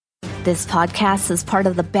This podcast is part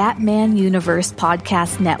of the Batman Universe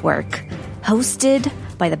Podcast Network, hosted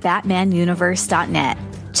by the BatmanUniverse.net.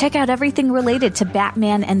 Check out everything related to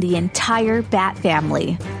Batman and the entire Bat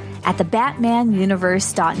family at the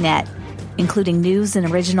BatmanUniverse.net, including news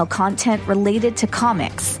and original content related to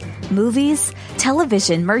comics, movies,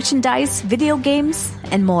 television, merchandise, video games,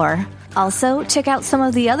 and more. Also, check out some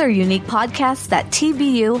of the other unique podcasts that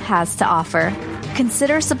TBU has to offer.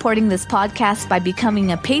 Consider supporting this podcast by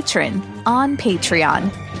becoming a patron on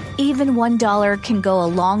Patreon. Even $1 can go a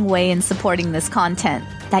long way in supporting this content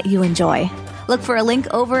that you enjoy. Look for a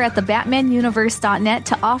link over at thebatmanuniverse.net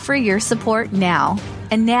to offer your support now.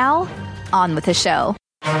 And now, on with the show.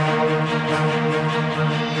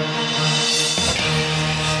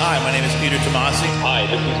 Hi, my name is Peter Tomasi. Hi,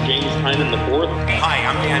 this is James Tynan IV. Hi,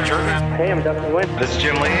 I'm Dan Jurgens. Hey, I'm Dustin Wynn. This is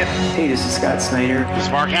Jim Leah. Hey, this is Scott Snyder. This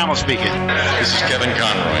is Mark Hamill speaking. This is Kevin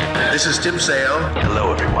Conroy. This is Tim Sale.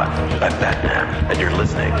 Hello, everyone. I'm Batman, and you're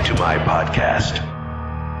listening to my podcast.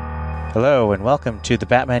 Hello, and welcome to the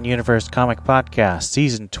Batman Universe Comic Podcast,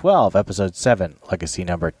 Season 12, Episode 7, Legacy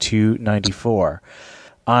Number 294.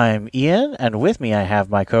 I'm Ian, and with me I have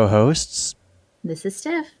my co-hosts. This is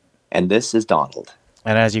Steph. And this is Donald.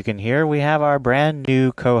 And as you can hear, we have our brand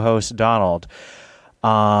new co-host, Donald.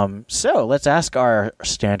 So let's ask our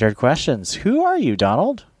standard questions. Who are you,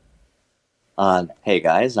 Donald? Hey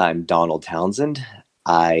guys, I'm Donald Townsend.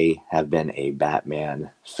 I have been a Batman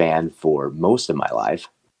fan for most of my life.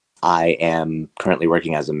 I am currently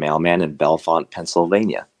working as a mailman in Bellefonte,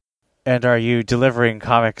 Pennsylvania. And are you delivering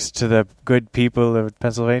comics to the good people of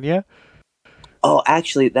Pennsylvania? Oh,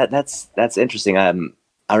 actually, that's interesting.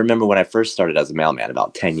 I remember when I first started as a mailman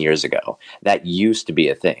about 10 years ago, that used to be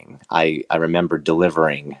a thing. I remember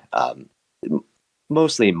delivering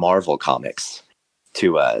mostly Marvel comics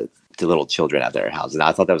to little children at their houses. And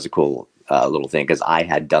I thought that was a cool little thing because I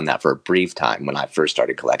had done that for a brief time when I first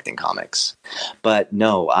started collecting comics. But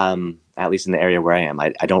no, at least in the area where I am,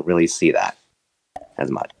 I don't really see that as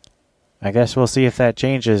much. I guess we'll see if that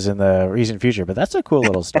changes in the recent future, but that's a cool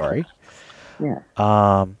little story.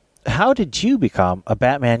 Yeah. How did you become a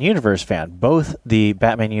Batman Universe fan, both the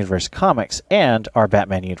Batman Universe comics and our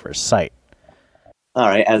Batman Universe site? All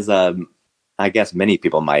right, as I guess many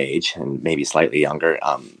people my age and maybe slightly younger,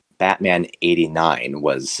 Batman 89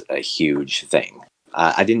 was a huge thing.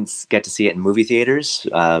 I didn't get to see it in movie theaters.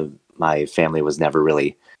 My family was never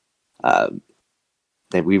really...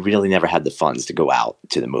 we really never had the funds to go out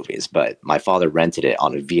to the movies, but my father rented it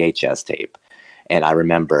on a VHS tape. And I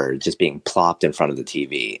remember just being plopped in front of the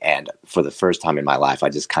TV. And for the first time in my life, I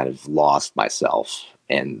just kind of lost myself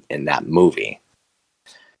in that movie.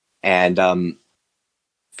 And a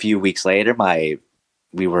few weeks later,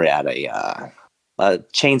 we were at a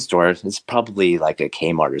chain store. It's probably like a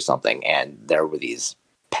Kmart or something. And there were these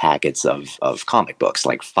packets of comic books,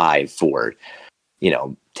 like 5 for,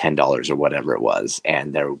 $10 or whatever it was.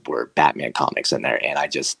 And there were Batman comics in there. And I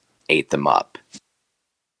just ate them up.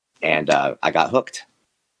 And I got hooked.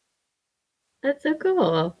 That's so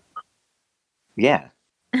cool. Yeah.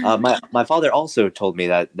 My father also told me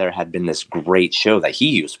that there had been this great show that he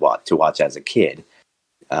used to watch as a kid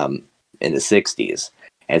in the 60s.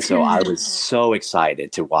 And so I was so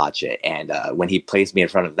excited to watch it. And when he placed me in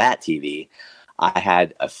front of that TV, I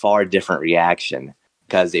had a far different reaction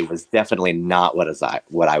because it was definitely not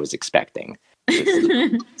what I was expecting.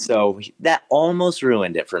 So that almost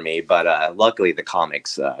ruined it for me, but luckily the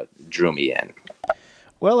comics drew me in.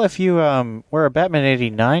 Well, if you were a Batman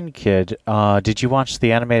 89 kid, did you watch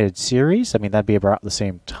the animated series? I mean, that'd be about the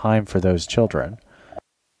same time for those children.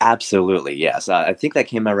 Absolutely, yes. I think that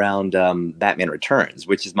came around Batman Returns,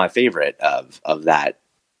 which is my favorite of that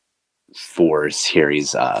 4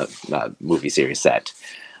 series movie series set.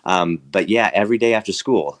 But yeah, every day after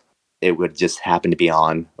school, it would just happen to be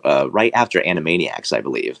on right after Animaniacs, I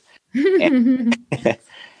believe.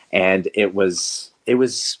 And it was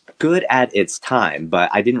good at its time, but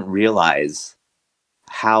I didn't realize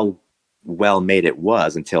how well made it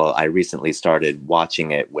was until I recently started watching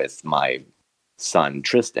it with my son,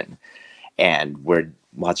 Tristan. And we're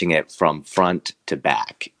watching it from front to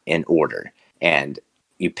back in order. And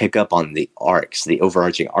you pick up on the arcs, the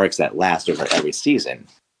overarching arcs that last over every season.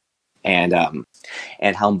 And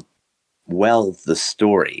how well the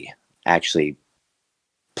story actually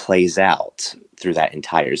plays out through that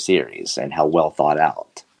entire series and how well thought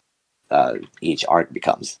out each arc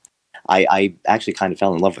becomes. I actually kind of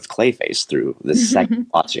fell in love with Clayface through this second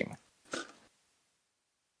watching.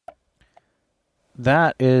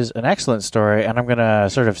 That is an excellent story, and I'm going to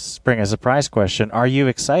sort of spring a surprise question. Are you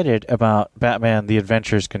excited about Batman The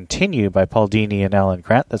Adventures Continue by Paul Dini and Alan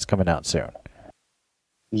Grant that's coming out soon?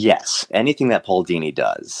 Yes, anything that Paul Dini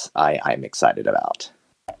does, I'm excited about.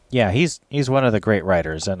 Yeah, he's one of the great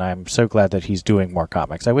writers, and I'm so glad that he's doing more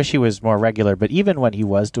comics. I wish he was more regular, but even when he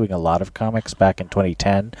was doing a lot of comics back in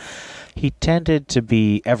 2010, he tended to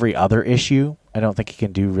be every other issue. I don't think he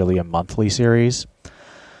can do really a monthly series.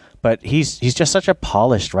 But he's just such a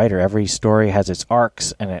polished writer. Every story has its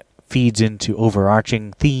arcs, and it feeds into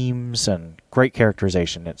overarching themes and great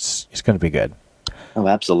characterization. It's going to be good. Oh,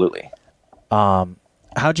 absolutely.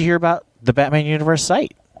 How'd you hear about the Batman Universe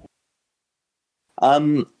site?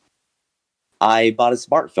 I bought a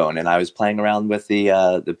smartphone and I was playing around with the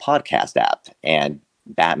podcast app, and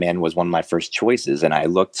Batman was one of my first choices. And I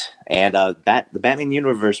looked, and the Batman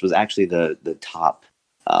Universe was actually the top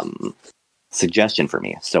suggestion for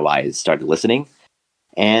me. So I started listening,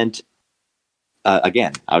 and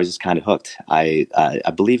again, I was just kind of hooked. I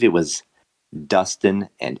believe it was Dustin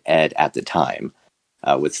and Ed at the time,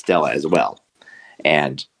 with Stella as well,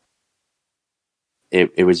 and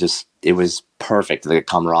it was perfect, the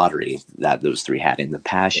camaraderie that those three had and the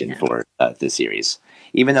passion for the series.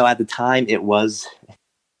 Even though at the time it was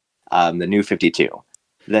the New 52,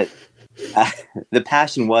 that the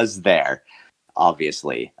passion was there,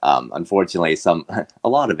 obviously. Unfortunately, a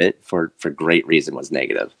lot of it for great reason was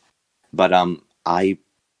negative. But I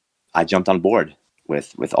jumped on board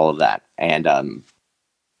with all of that, and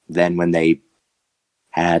then when they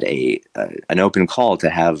had an open call to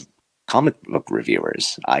have comic book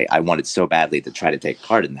reviewers, I wanted so badly to try to take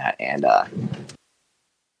part in that, and of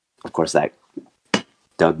course that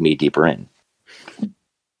dug me deeper in.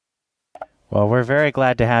 Well, we're very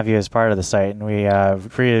glad to have you as part of the site, and we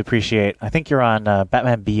really appreciate. I think you're on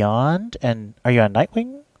Batman Beyond, and are you on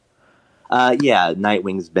Nightwing? Yeah,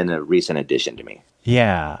 Nightwing's been a recent addition to me.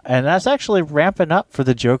 Yeah, and that's actually ramping up for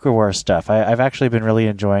the Joker War stuff. I've actually been really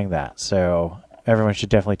enjoying that, so everyone should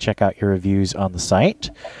definitely check out your reviews on the site.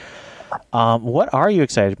 What are you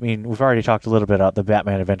excited? I mean, we've already talked a little bit about the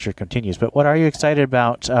Batman Adventure Continues, but what are you excited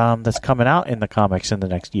about that's coming out in the comics in the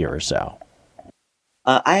next year or so?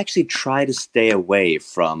 I actually try to stay away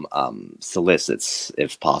from solicits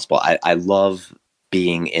if possible. I love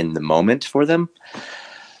being in the moment for them,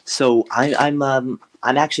 so I'm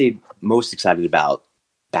actually most excited about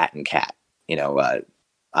Bat and Cat. You know,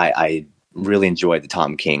 I really enjoyed the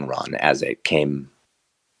Tom King run as it came,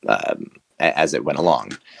 as it went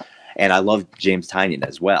along. And I love James Tynion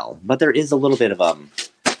as well. But there is a little bit of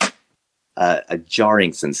a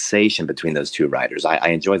jarring sensation between those two writers. I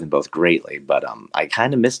enjoy them both greatly, but I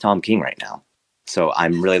kind of miss Tom King right now. So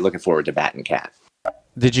I'm really looking forward to Bat and Cat.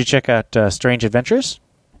 Did you check out Strange Adventures?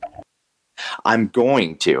 I'm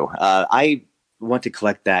going to. I want to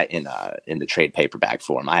collect that in the trade paperback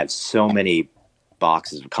form. I have so many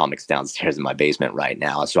boxes of comics downstairs in my basement right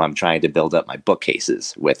now, so I'm trying to build up my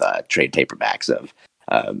bookcases with trade paperbacks of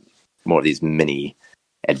more of these mini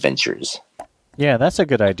adventures. Yeah, that's a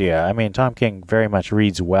good idea. I mean, Tom King very much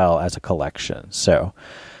reads well as a collection, so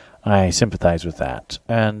I sympathize with that.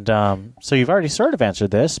 And so you've already sort of answered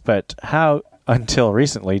this, but how, until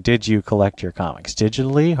recently, did you collect your comics?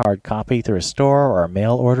 Digitally, hard copy through a store or a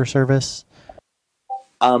mail order service?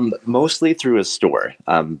 Mostly through a store.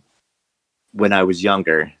 When I was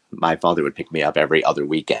younger, my father would pick me up every other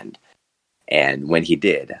weekend. And when he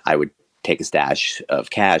did, I would take a stash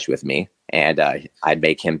of cash with me, and I'd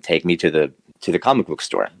make him take me to the comic book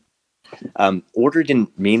store. Order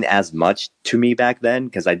didn't mean as much to me back then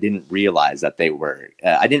because I didn't realize that they were.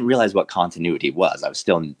 I didn't realize what continuity was. I was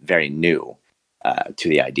still very new to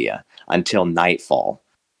the idea until Nightfall,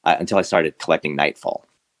 until I started collecting Nightfall,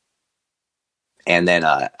 and then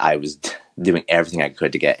I was doing everything I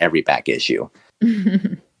could to get every back issue.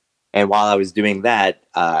 And while I was doing that,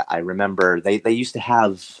 I remember they used to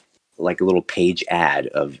have like a little page ad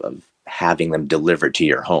of having them delivered to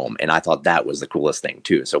your home. And I thought that was the coolest thing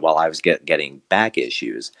too. So while I was getting back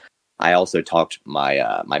issues, I also talked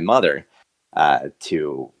my mother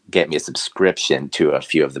to get me a subscription to a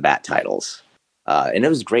few of the Bat titles. And it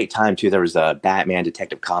was a great time too. There was a Batman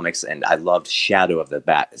Detective Comics, and I loved Shadow of the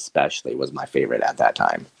Bat especially, was my favorite at that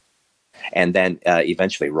time. And then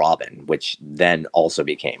eventually Robin, which then also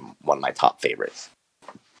became one of my top favorites.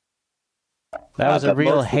 That was a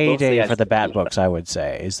real heyday for the Bat books, I would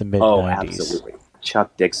say, is the mid-90s. Oh, absolutely.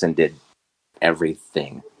 Chuck Dixon did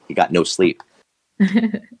everything. He got no sleep.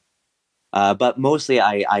 But mostly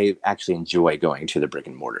I actually enjoy going to the brick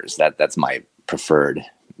and mortars. That's my preferred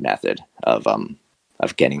method of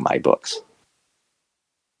getting my books.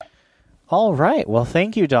 All right. Well,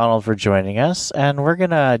 thank you, Donald, for joining us. And we're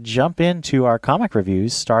going to jump into our comic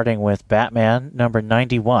reviews, starting with Batman number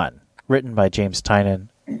 91, written by James Tynion,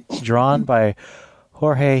 drawn by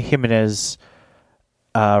Jorge Jimenez,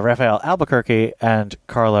 Rafael Albuquerque and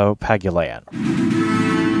Carlo Pagulayan.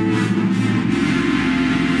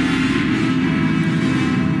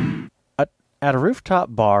 At a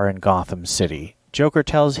rooftop bar in Gotham City, Joker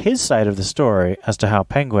tells his side of the story as to how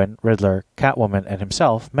Penguin, Riddler, Catwoman, and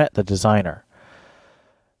himself met the designer.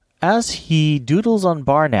 As he doodles on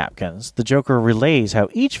bar napkins, the Joker relays how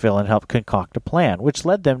each villain helped concoct a plan, which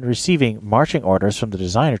led them to receiving marching orders from the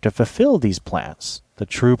designer to fulfill these plans. The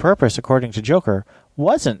true purpose, according to Joker,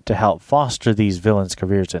 wasn't to help foster these villains'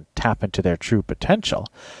 careers and tap into their true potential.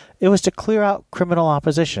 It was to clear out criminal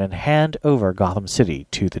opposition and hand over Gotham City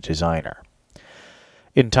to the designer.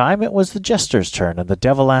 In time, it was the Jester's turn, and the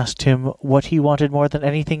Devil asked him what he wanted more than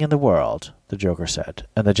anything in the world, the Joker said,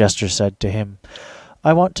 and the Jester said to him,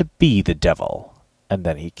 "I want to be the Devil," and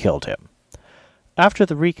then he killed him. After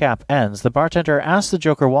the recap ends, the bartender asks the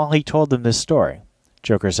Joker while he told them this story.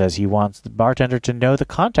 Joker says he wants the bartender to know the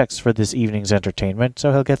context for this evening's entertainment,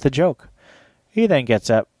 so he'll get the joke. He then gets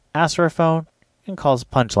up, asks for a phone, and calls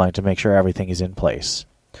Punchline to make sure everything is in place.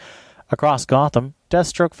 Across Gotham,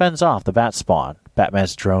 Deathstroke fends off the Bat Spawn,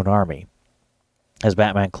 Batman's drone army. As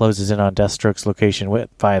Batman closes in on Deathstroke's location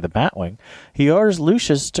via the Batwing, he orders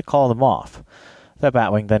Lucius to call them off. The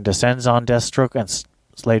Batwing then descends on Deathstroke, and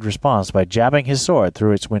Slade responds by jabbing his sword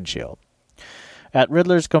through its windshield. At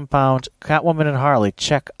Riddler's compound, Catwoman and Harley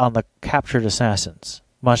check on the captured assassins.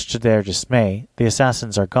 Much to their dismay, the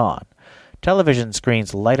assassins are gone. Television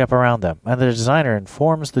screens light up around them, and the designer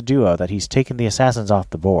informs the duo that he's taken the assassins off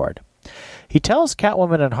the board. He tells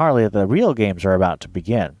Catwoman and Harley that the real games are about to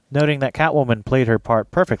begin, noting that Catwoman played her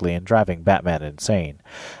part perfectly in driving Batman insane.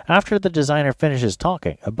 After the designer finishes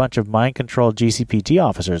talking, a bunch of mind-controlled GCPD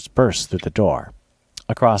officers burst through the door.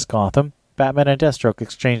 Across Gotham, Batman and Deathstroke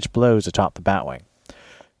exchange blows atop the Batwing.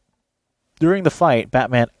 During the fight,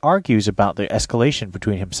 Batman argues about the escalation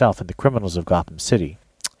between himself and the criminals of Gotham City.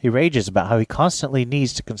 He rages about how he constantly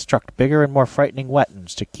needs to construct bigger and more frightening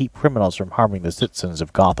weapons to keep criminals from harming the citizens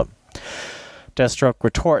of Gotham. Deathstroke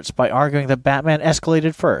retorts by arguing that Batman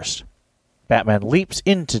escalated first. Batman leaps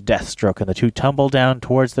into Deathstroke and the two tumble down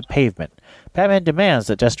towards the pavement. Batman demands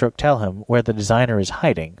that Deathstroke tell him where the designer is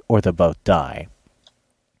hiding, or they'll both die.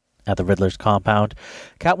 At the Riddler's compound,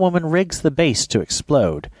 Catwoman rigs the base to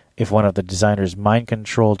explode if one of the designer's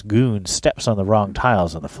mind-controlled goons steps on the wrong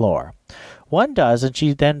tiles on the floor. One does, and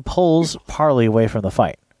she then pulls Harley away from the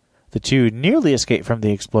fight. The two nearly escape from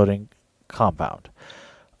the exploding compound.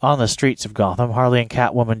 On the streets of Gotham, Harley and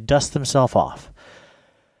Catwoman dust themselves off.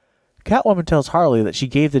 Catwoman tells Harley that she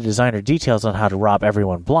gave the designer details on how to rob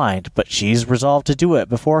everyone blind, but she's resolved to do it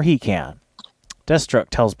before he can. Deathstroke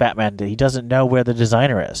tells Batman that he doesn't know where the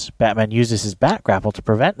designer is. Batman uses his bat grapple to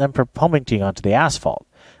prevent them from plummeting onto the asphalt.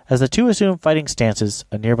 As the two assume fighting stances,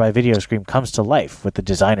 a nearby video screen comes to life with the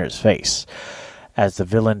designer's face. As the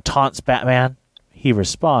villain taunts Batman, he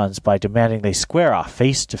responds by demanding they square off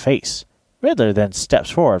face to face. Riddler then steps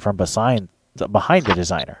forward from behind the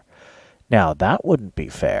designer. "Now that wouldn't be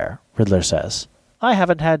fair," Riddler says. "I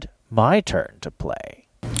haven't had my turn to play."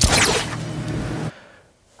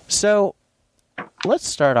 So, let's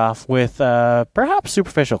start off with a perhaps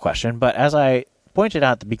superficial question, but as I pointed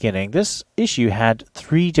out at the beginning, this issue had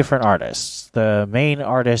 3 different artists. The main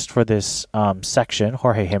artist for this section,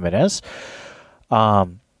 Jorge Jimenez,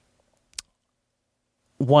 one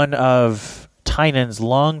of Tynan's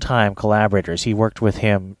longtime collaborators. He worked with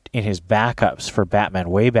him in his backups for Batman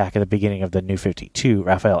way back at the beginning of the New 52.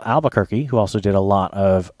 Rafael Albuquerque, who also did a lot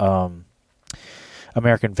of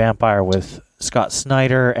American Vampire with Scott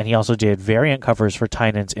Snyder, and he also did variant covers for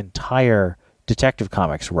Tynan's entire Detective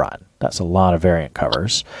Comics run. That's a lot of variant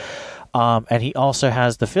covers. And he also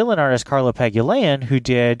has the fill-in artist Carlo Pagulayan, who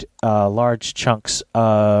did large chunks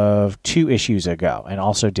of 2 issues ago, and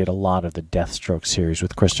also did a lot of the Deathstroke series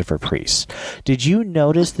with Christopher Priest. Did you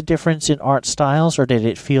notice the difference in art styles, or did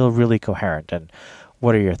it feel really coherent? And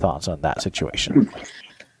what are your thoughts on that situation?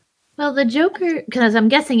 Well, the Joker, because I'm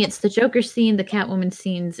guessing it's the Joker scene, the Catwoman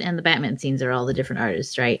scenes, and the Batman scenes are all the different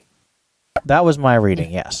artists, right? That was my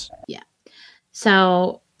reading, yes. Yeah.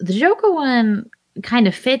 So the Joker one kind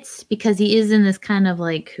of fits because he is in this kind of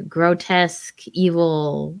like grotesque,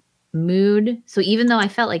 evil mood. So even though I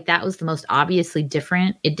felt like that was the most obviously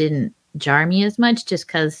different, it didn't jar me as much just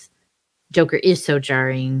because Joker is so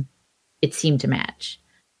jarring. It seemed to match.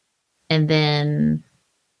 And then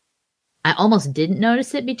I almost didn't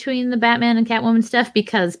notice it between the Batman and Catwoman stuff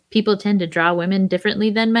because people tend to draw women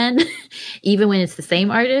differently than men, even when it's the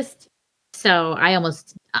same artist. So I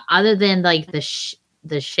almost, other than like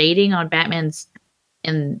the shading on Batman's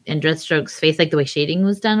and Deathstroke's face, like the way shading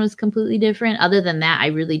was done was completely different. Other than that, I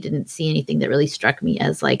really didn't see anything that really struck me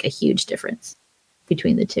as like a huge difference.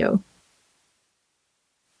 between the two.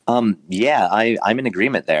 Yeah, I'm in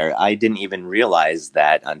agreement there. I didn't even realize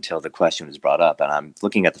that until the question was brought up, and I'm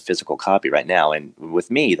looking at the physical copy right now. And with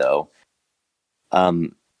me, though, now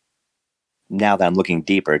that I'm looking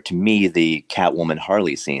deeper, to me, the Catwoman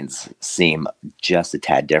Harley scenes seem just a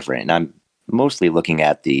tad different. And I'm mostly looking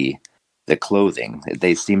at the clothing.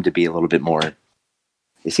 They seem to be a little bit more.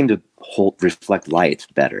 They seem to reflect light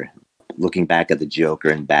better. Looking back at the Joker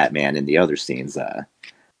and Batman and the other scenes,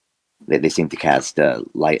 they seem to cast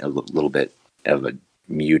light a little bit of a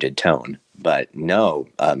muted tone. But no,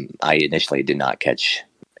 I initially did not catch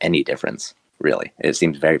any difference, really. It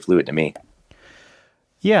seems very fluid to me.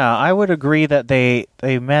 Yeah, I would agree that they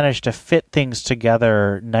managed to fit things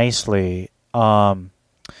together nicely.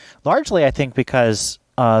 Largely, I think, because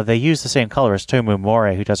they use the same colorist, Tomu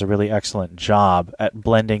More, who does a really excellent job at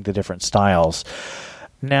blending the different styles.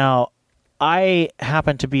 Now, I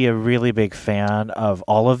happen to be a really big fan of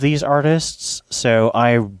all of these artists, so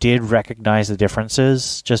I did recognize the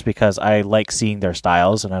differences just because I like seeing their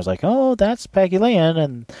styles, and I was like, oh, that's Peggy Lane,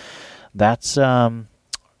 and that's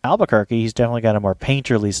Albuquerque. He's definitely got a more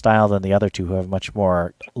painterly style than the other two, who have much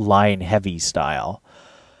more line-heavy style.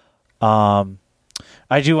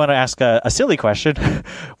 I do want to ask a silly question.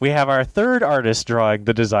 We have our third artist drawing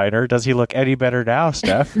the designer. Does he look any better now,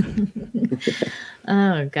 Steph?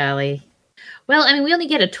 Oh, golly. Well, I mean, we only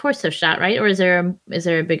get a torso shot, right? Or is there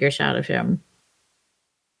a bigger shot of him?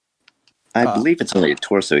 I believe it's only a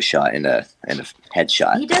torso shot and a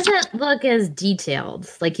headshot. He doesn't look as detailed.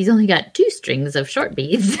 Like he's only got 2 strings of short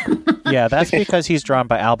beads. Yeah, that's because he's drawn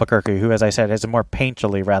by Albuquerque, who, as I said, is a more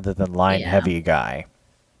painterly rather than line-heavy guy.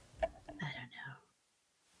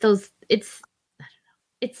 It's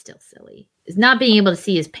still silly. It's not being able to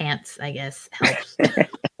see his pants, I guess, helps.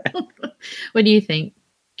 What do you think?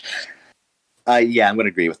 Yeah, I'm going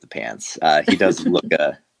to agree with the pants. He does look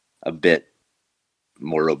a bit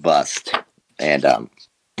more robust. And I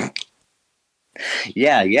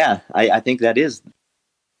think that is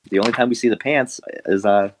the only time we see the pants is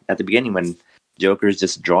at the beginning when Joker is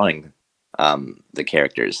just drawing the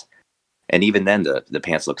characters. And even then, the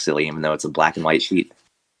pants look silly, even though it's a black and white sheet.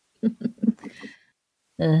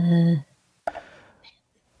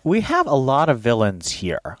 We have a lot of villains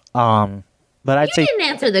here, but I'd say didn't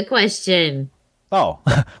answer the question. Oh,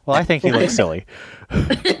 well, I think he looks silly.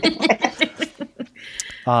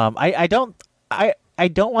 I don't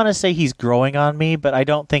want to say he's growing on me, but I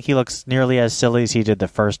don't think he looks nearly as silly as he did the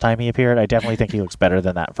first time he appeared. I definitely think he looks better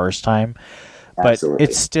than that first time, but Absolutely.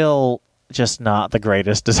 It's still just not the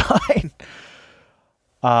greatest design.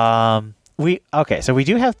 So we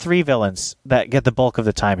do have 3 villains that get the bulk of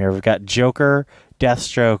the time here. We've got Joker,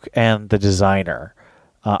 Deathstroke, and the Designer.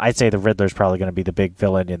 I'd say the Riddler's probably going to be the big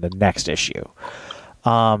villain in the next issue.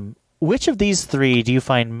 Which of these 3 do you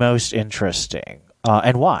find most interesting,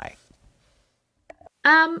 and why?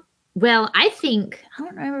 Well, I don't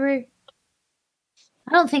remember.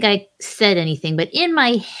 I don't think I said anything, but in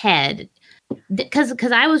my head, because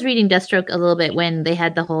I was reading Deathstroke a little bit when they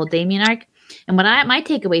had the whole Damian arc. And my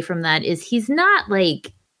takeaway from that is he's not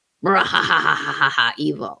like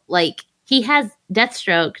evil. Like he has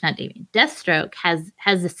Deathstroke, not Damian. Deathstroke has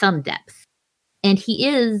some depth, and he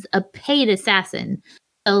is a paid assassin.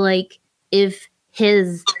 So like if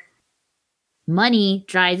his money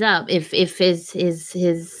dries up, if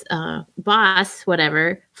his boss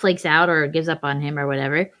whatever flakes out or gives up on him or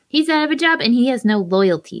whatever, he's out of a job and he has no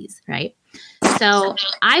loyalties, right? So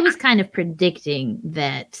I was kind of predicting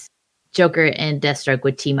that Joker and Deathstroke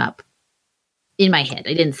would team up in my head.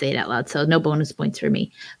 I didn't say it out loud, so no bonus points for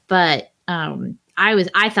me. But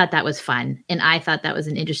I thought that was fun, and I thought that was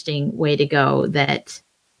an interesting way to go that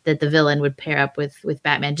the villain would pair up with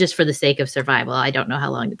Batman just for the sake of survival. I don't know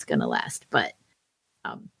how long it's going to last, but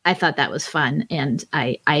I thought that was fun, and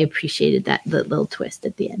I appreciated that the little twist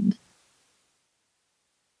at the end.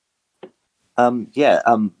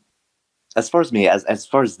 As far as me, as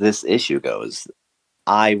far as this issue goes,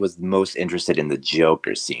 I was most interested in the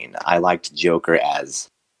Joker scene. I liked Joker as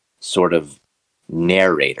sort of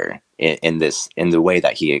narrator in the way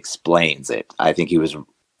that he explains it. I think it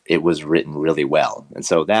was written really well. And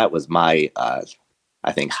so that was my,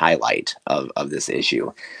 I think, highlight of this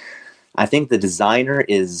issue. I think the Designer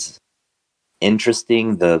is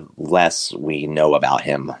interesting the less we know about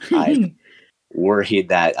him. I'm worried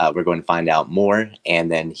that we're going to find out more,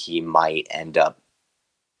 and then he might end up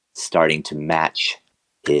starting to match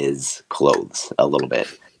his clothes a little bit.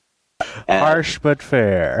 Harsh but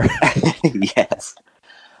fair. Yes.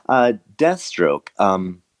 Deathstroke.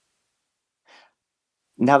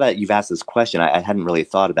 Now that you've asked this question, I hadn't really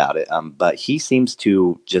thought about it, but he seems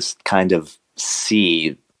to just kind of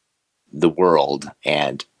see the world,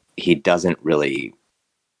 and he doesn't really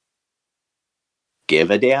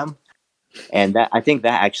give a damn. And that, I think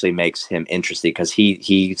that actually makes him interesting, because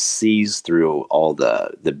he sees through all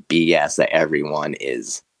the BS that everyone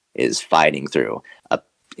is fighting through,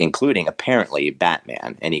 including apparently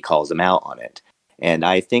Batman, and he calls him out on it. And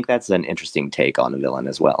I think that's an interesting take on a villain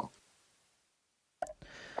as well.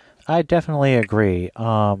 I definitely agree.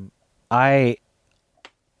 I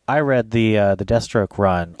read the Deathstroke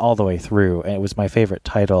run all the way through, and it was my favorite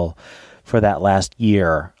title for that last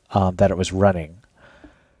year that it was running.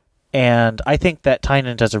 And I think that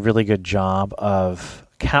Tynion does a really good job of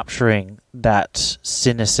capturing that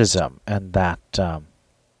cynicism, and that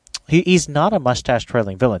he's not a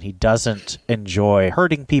mustache-twirling villain. He doesn't enjoy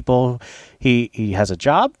hurting people. He has a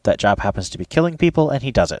job. That job happens to be killing people, and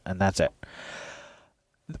he does it, and that's it.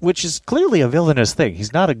 Which is clearly a villainous thing.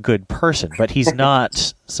 He's not a good person, but he's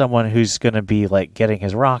not someone who's going to be like getting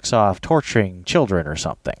his rocks off, torturing children or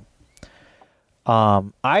something.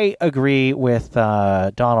 I agree with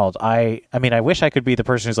Donald. I mean, I wish I could be the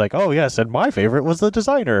person who's like, oh yes, and my favorite was the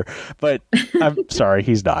designer, but I'm sorry,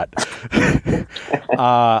 he's not.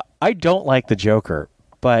 I don't like the Joker,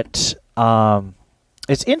 but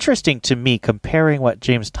it's interesting to me comparing what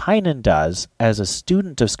James Tynion does as a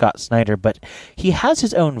student of Scott Snyder, but he has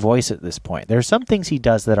his own voice at this point. There are some things he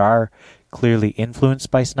does that are clearly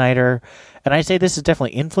influenced by Snyder, and I say this is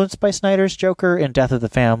definitely influenced by Snyder's Joker in Death of the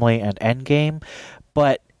Family and Endgame,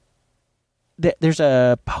 but there's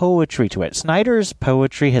a poetry to it. Snyder's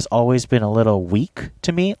poetry has always been a little weak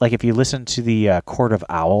to me. Like if you listen to the Court of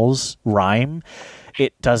Owls rhyme,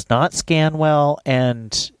 it does not scan well,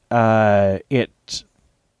 and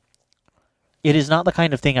it is not the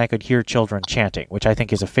kind of thing I could hear children chanting, which I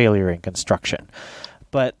think is a failure in construction.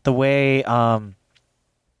 But the way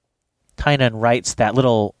Tynion writes that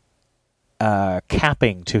little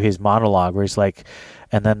capping to his monologue, where he's like,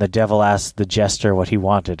 and then the devil asked the jester what he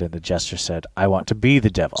wanted, and the jester said, I want to be the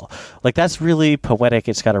devil. Like, that's really poetic.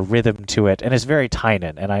 It's got a rhythm to it, and it's very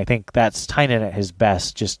Tynion. And I think that's Tynion at his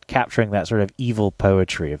best, just capturing that sort of evil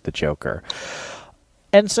poetry of the Joker.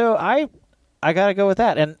 And so I got to go with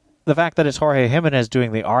that. And the fact that it's Jorge Jimenez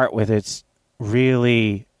doing the art with its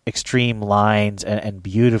really extreme lines and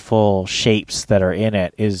beautiful shapes that are in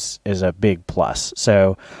it is a big plus.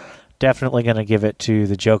 So definitely going to give it to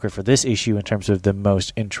the Joker for this issue in terms of the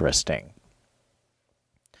most interesting.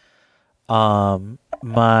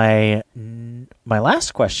 My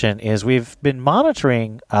last question is, we've been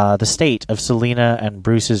monitoring the state of Selina and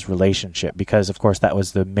Bruce's relationship, because of course that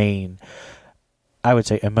was the main, I would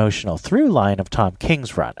say, emotional through line of Tom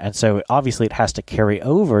King's run. And so obviously it has to carry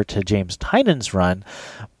over to James Tynion's run,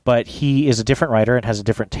 but he is a different writer and has a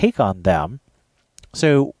different take on them.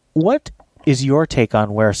 So what is your take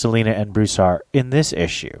on where Selina and Bruce are in this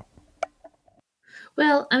issue?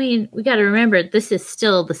 Well, I mean, we got to remember, this is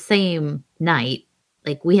still the same night.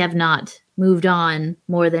 Like, we have not moved on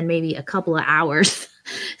more than maybe a couple of hours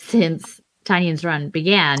since Tynion's run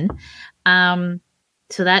began.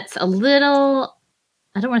 So that's a little,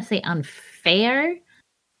 I don't want to say unfair,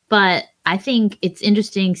 but I think it's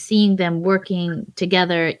interesting seeing them working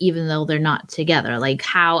together even though they're not together. Like,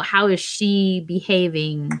 how is she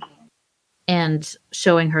behaving and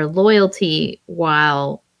showing her loyalty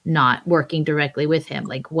while not working directly with him?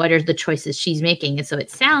 Like, what are the choices she's making? And so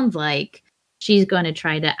it sounds like she's going to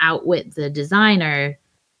try to outwit the designer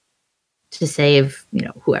to save,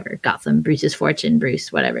 whoever, Gotham, Bruce's fortune,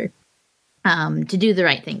 Bruce, whatever, to do the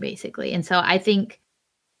right thing, basically. And so I think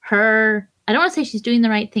I don't want to say she's doing the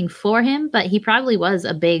right thing for him, but he probably was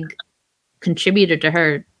a big contributor to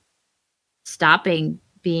her stopping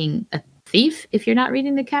being a thief, if you're not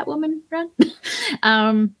reading the Catwoman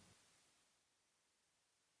run.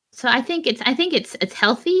 So I think it's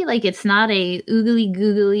healthy. Like, it's not a oogly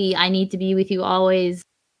googly, I need to be with you always.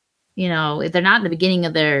 They're not in the beginning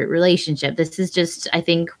of their relationship. This is just, I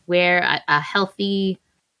think, where a healthy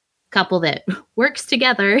couple that works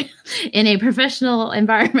together in a professional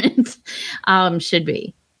environment should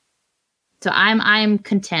be. So I'm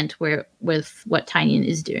content with what Tynion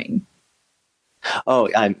is doing. Oh,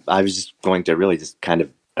 I was just going to really just kind of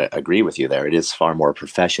agree with you there. It is far more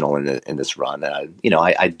professional in this run. I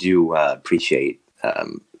do appreciate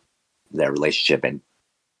their relationship in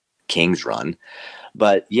King's run,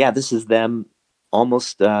 but yeah, this is them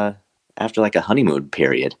almost after like a honeymoon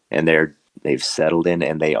period, and they've settled in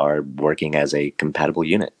and they are working as a compatible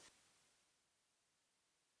unit.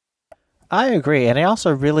 I agree, and I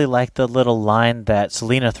also really like the little line that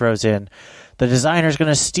Selina throws in. The designer's going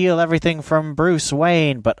to steal everything from Bruce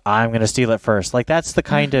Wayne, but I'm going to steal it first. Like, that's the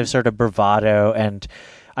kind of sort of bravado, and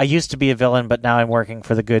I used to be a villain, but now I'm working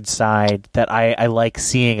for the good side that I like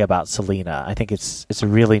seeing about Selina. I think it's a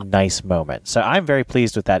really nice moment. So I'm very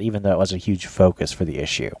pleased with that, even though it was a huge focus for the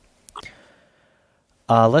issue.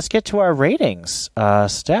 Let's get to our ratings.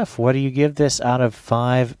 Steph, what do you give this out of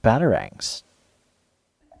 5 Batarangs?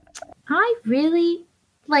 I really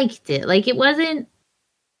liked it. Like, it wasn't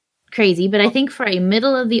crazy, but I think for a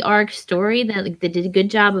middle of the arc story that they did a good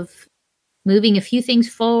job of moving a few things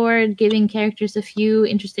forward, giving characters a few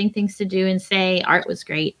interesting things to do and say. Art was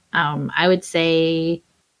great. I would say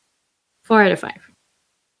 4 out of 5.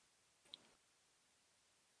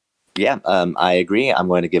 Yeah, I agree. I'm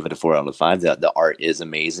going to give it a 4 out of 5. The art is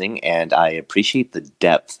amazing, and I appreciate the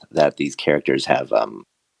depth that these characters have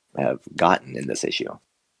gotten in this issue.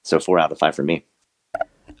 So 4 out of 5 for me.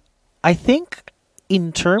 I think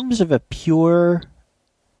in terms of a pure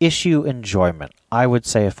issue enjoyment, I would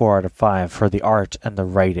say a 4 out of 5 for the art and the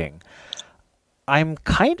writing.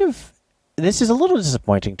 This is a little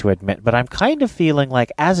disappointing to admit, but I'm kind of feeling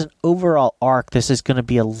like as an overall arc, this is going to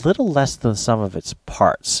be a little less than some of its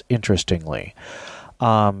parts, interestingly.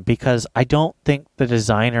 Because I don't think the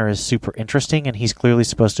designer is super interesting, and he's clearly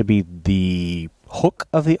supposed to be the hook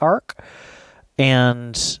of the arc.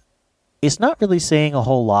 And it's not really saying a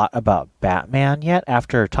whole lot about Batman yet,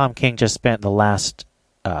 after Tom King just spent the last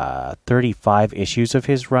 35 issues of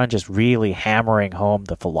his run just really hammering home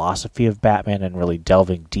the philosophy of Batman and really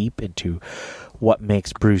delving deep into what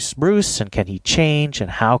makes Bruce Bruce, and can he change,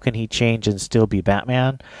 and how can he change and still be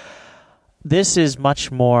Batman. This is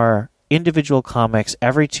much more individual comics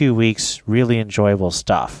every 2 weeks, really enjoyable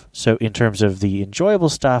stuff. So in terms of the enjoyable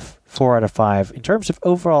stuff, 4 out of 5. In terms of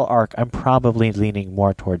overall arc, I'm probably leaning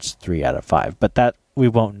more towards 3 out of 5, but that we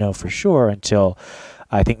won't know for sure until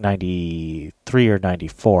I think 93 or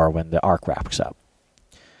 94 when the arc wraps up.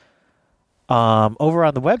 Over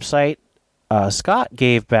on the website, Scott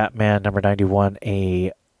gave Batman number 91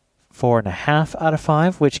 a 4.5 out of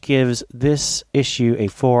 5, which gives this issue a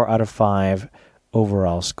 4 out of 5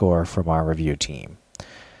 overall score from our review team.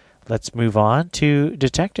 Let's move on to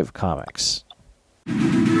Detective Comics.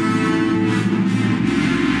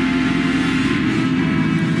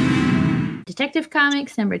 Detective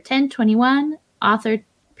Comics number 1021, author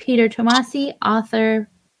Peter Tomasi, author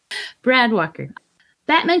Brad Walker.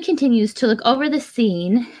 Batman continues to look over the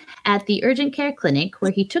scene at the urgent care clinic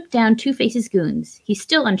where he took down Two-Face's goons. He's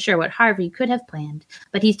still unsure what Harvey could have planned,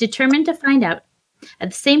 but he's determined to find out. At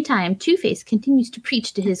the same time, Two-Face continues to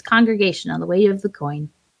preach to his congregation on the weight of the coin.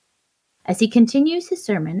 As he continues his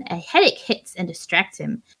sermon, a headache hits and distracts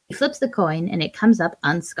him. He flips the coin, and it comes up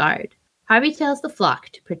unscarred. Harvey tells the flock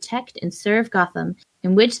to protect and serve Gotham,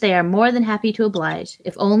 in which they are more than happy to oblige,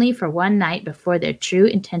 if only for one night before their true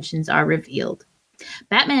intentions are revealed.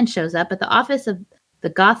 Batman shows up at the office of the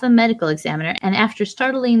Gotham medical examiner, and after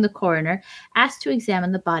startling the coroner, asks to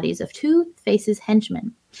examine the bodies of Two-Face's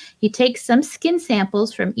henchmen. He takes some skin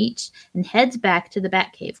samples from each and heads back to the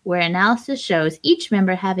Batcave, where analysis shows each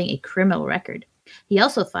member having a criminal record. He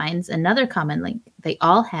also finds another common link. They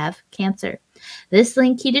all have cancer. This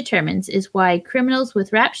link, he determines, is why criminals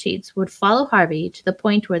with rap sheets would follow Harvey to the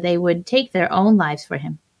point where they would take their own lives for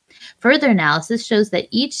him. Further analysis shows that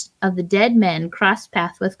each of the dead men crossed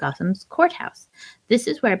paths with Gotham's courthouse. This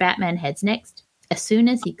is where Batman heads next. As soon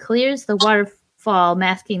as he clears the waterfall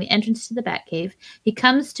masking the entrance to the Batcave, he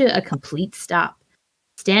comes to a complete stop.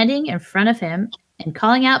 Standing in front of him and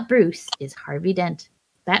calling out Bruce is Harvey Dent.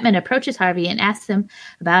 Batman approaches Harvey and asks him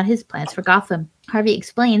about his plans for Gotham. Harvey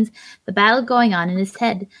explains the battle going on in his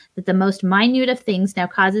head, that the most minute of things now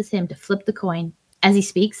causes him to flip the coin. As he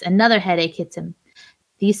speaks, another headache hits him.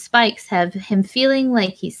 These spikes have him feeling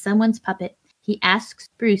like he's someone's puppet. He asks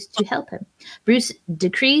Bruce to help him. Bruce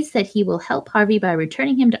decrees that he will help Harvey by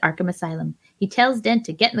returning him to Arkham Asylum. He tells Dent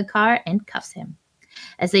to get in the car and cuffs him.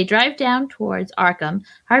 As they drive down towards Arkham,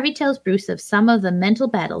 Harvey tells Bruce of some of the mental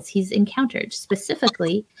battles he's encountered,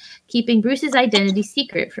 specifically keeping Bruce's identity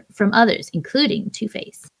secret from others, including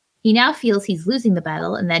Two-Face. He now feels he's losing the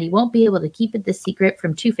battle and that he won't be able to keep it this secret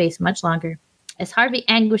from Two-Face much longer. As Harvey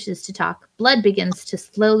anguishes to talk, blood begins to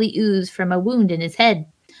slowly ooze from a wound in his head.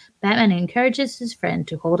 Batman encourages his friend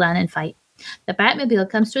to hold on and fight. The Batmobile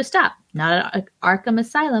comes to a stop, not at Arkham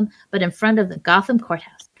Asylum, but in front of the Gotham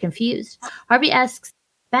courthouse. Confused, Harvey asks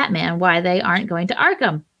Batman why they aren't going to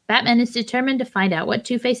Arkham. Batman is determined to find out what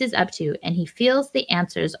Two-Face is up to, and he feels the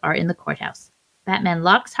answers are in the courthouse. Batman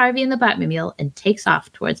locks Harvey in the Batmobile and takes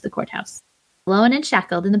off towards the courthouse. Alone and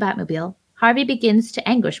shackled in the Batmobile, Harvey begins to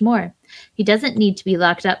anguish more. He doesn't need to be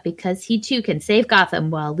locked up because he too can save Gotham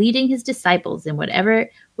while leading his disciples in whatever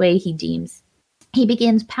way he deems. He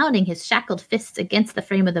begins pounding his shackled fists against the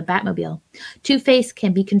frame of the Batmobile. Two-Face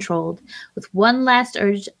can be controlled. With one last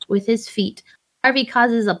urge with his feet, Harvey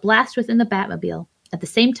causes a blast within the Batmobile. At the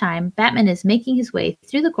same time, Batman is making his way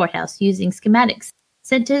through the courthouse using schematics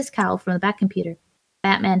sent to his cowl from the Batcomputer.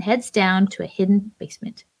 Batman heads down to a hidden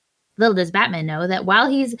basement. Little does Batman know that while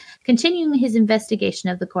he's continuing his investigation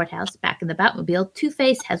of the courthouse back in the Batmobile,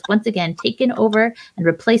 Two-Face has once again taken over and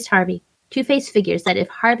replaced Harvey. Two-Face figures that if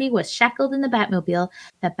Harvey was shackled in the Batmobile,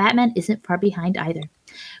 that Batman isn't far behind either.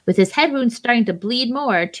 With his head wound starting to bleed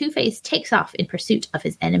more, Two-Face takes off in pursuit of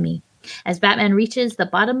his enemy. As Batman reaches the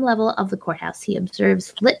bottom level of the courthouse, he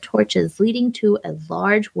observes lit torches leading to a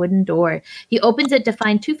large wooden door. He opens it to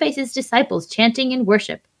find Two-Face's disciples chanting in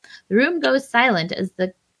worship. The room goes silent as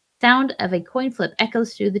the sound of a coin flip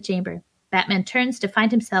echoes through the chamber. Batman turns to find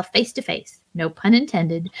himself face to face, no pun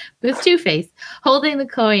intended, with Two-Face, holding the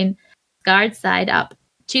coin guard side up.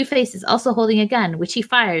 Two-Face is also holding a gun, which he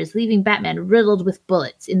fires, leaving Batman riddled with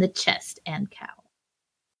bullets in the chest and cowl.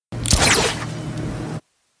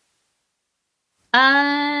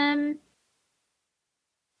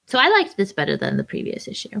 So I liked this better than the previous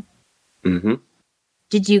issue. Mm-hmm.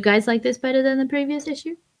 Did you guys like this better than the previous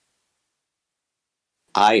issue?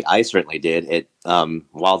 I certainly did. It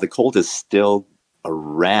while the cult is still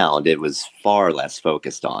around, it was far less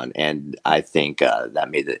focused on, and I think that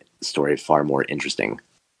made the story far more interesting.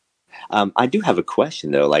 I do have a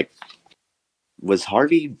question though. Like, was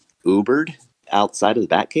Harvey Ubered outside of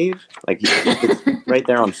the Batcave? Like, he's right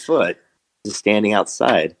there on foot, just standing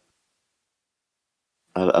outside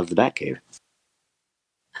of the Batcave.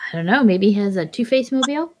 I don't know. Maybe he has a Two-Face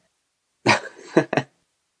mobile.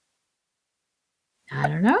 I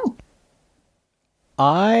don't know.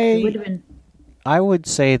 I would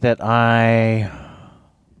say that I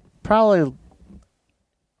probably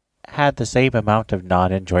had the same amount of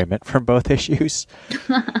non-enjoyment from both issues.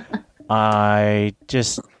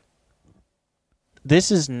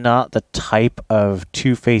 This is not the type of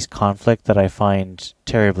Two-Face conflict that I find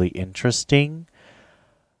terribly interesting.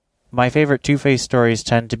 My favorite Two-Face stories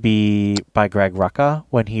tend to be by Greg Rucka,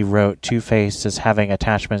 when he wrote Two-Face as having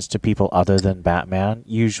attachments to people other than Batman,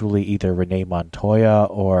 usually either Renee Montoya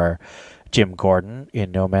or Jim Gordon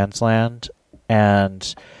in No Man's Land.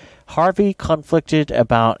 And Harvey conflicted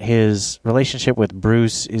about his relationship with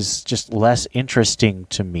Bruce is just less interesting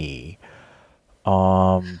to me,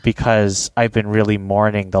 because I've been really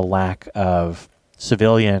mourning the lack of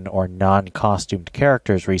civilian or non-costumed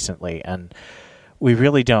characters recently, and we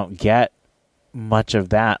really don't get much of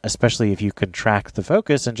that, especially if you contract the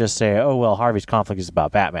focus and just say, oh, well, Harvey's conflict is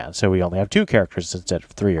about Batman, so we only have 2 characters instead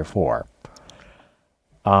of 3 or 4.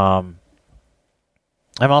 I'm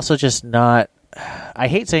also just not... I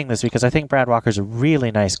hate saying this because I think Brad Walker's a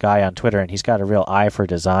really nice guy on Twitter, and he's got a real eye for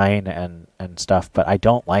design and stuff, but I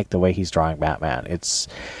don't like the way he's drawing Batman. It's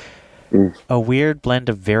a weird blend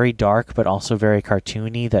of very dark but also very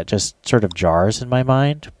cartoony that just sort of jars in my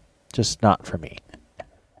mind. Just not for me.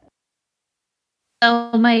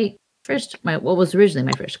 So what was originally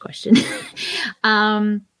my first question,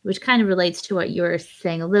 which kind of relates to what you were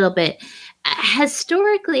saying a little bit.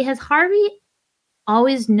 Historically, has Harvey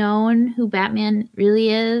always known who Batman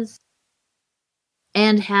really is?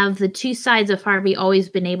 And have the two sides of Harvey always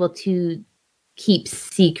been able to keep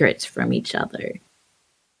secrets from each other?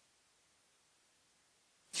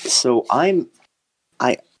 So I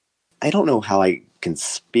don't know how I can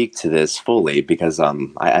speak to this fully because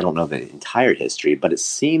I don't know the entire history, but it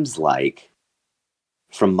seems like,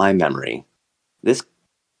 from my memory, this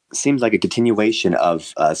seems like a continuation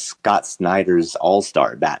of Scott Snyder's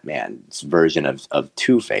All-Star Batman's version of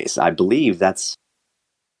Two-Face. I believe that's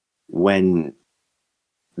when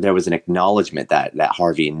there was an acknowledgement that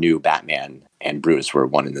Harvey knew Batman and Bruce were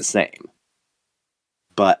one and the same.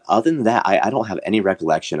 But other than that, I don't have any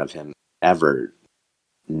recollection of him ever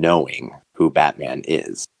knowing who Batman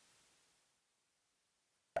is.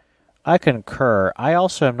 I concur. I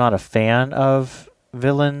also am not a fan of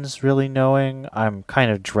villains really knowing. I'm kind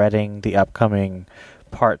of dreading the upcoming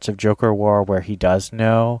parts of Joker War where he does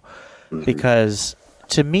know. Mm-hmm. Because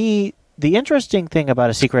to me, the interesting thing about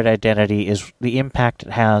a secret identity is the impact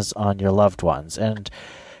it has on your loved ones. And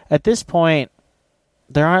at this point,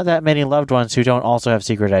 there aren't that many loved ones who don't also have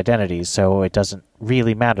secret identities, so it doesn't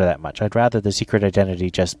really matter that much. I'd rather the secret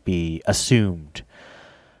identity just be assumed.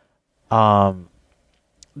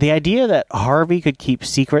 The idea that Harvey could keep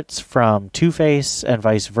secrets from Two-Face and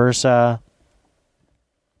vice versa.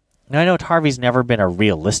 Now, I know Harvey's never been a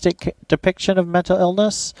realistic depiction of mental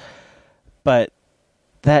illness, but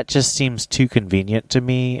that just seems too convenient to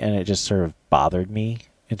me, and it just sort of bothered me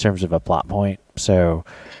in terms of a plot point. So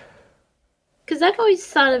because I've always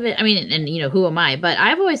thought of it. I mean, and who am I? But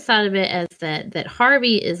I've always thought of it as that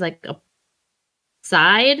Harvey is like a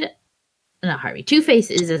side. Not Harvey. Two-Face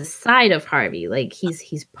is a side of Harvey. Like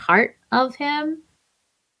he's part of him.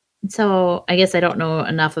 So I guess I don't know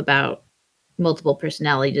enough about multiple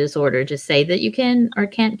personality disorder to say that you can or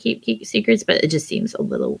can't keep secrets, but it just seems a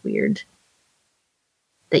little weird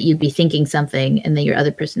that you'd be thinking something and then your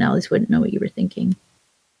other personalities wouldn't know what you were thinking.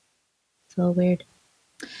 It's a little weird.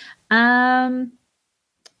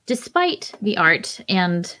 Despite the art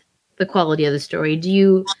and the quality of the story, do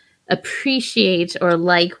you appreciate or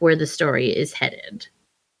like where the story is headed?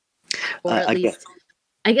 Or at least,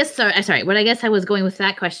 I guess. Sorry. What I guess I was going with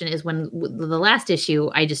that question is when the last issue,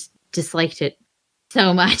 I just disliked it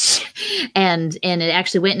so much, and it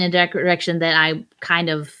actually went in a direction that I kind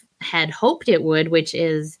of had hoped it would, which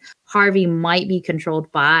is Harvey might be controlled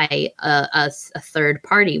by a third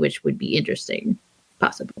party, which would be interesting,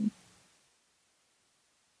 possibly.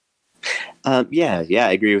 Yeah,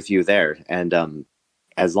 I agree with you there. And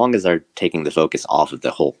as long as they're taking the focus off of the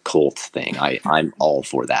whole cult thing, I'm all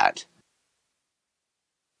for that.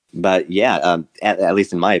 But yeah, at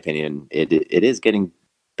least in my opinion, it is getting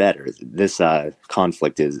better. This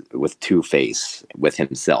conflict is with Two-Face, with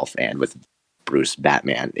himself, and with Bruce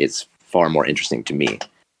Batman. It's far more interesting to me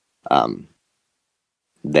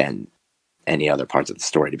than any other parts of the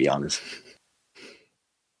story, to be honest.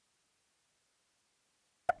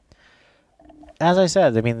 As I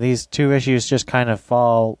said, I mean, these two issues just kind of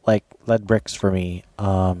fall like lead bricks for me.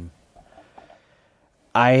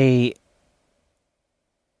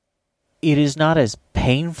 It is not as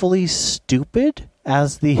painfully stupid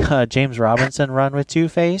as the James Robinson run with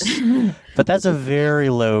Two-Face, but that's a very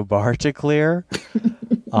low bar to clear.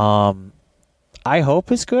 I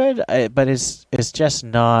hope it's good, but it's just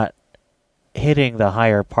not hitting the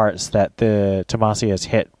higher parts that the Tomasi has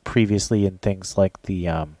hit previously in things like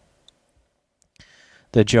the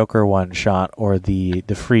Joker one shot or the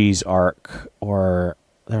Freeze arc, or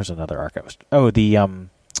there's another arc.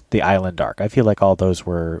 The Island arc. I feel like all those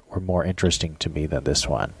were more interesting to me than this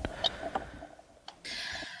one.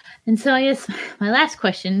 And so I guess my last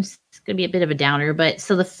question is going to be a bit of a downer, but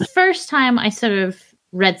so the first time I sort of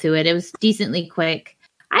read through it, it was decently quick.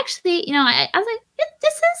 Actually, I was like,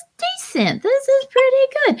 this is decent. This is pretty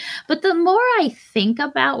good. But the more I think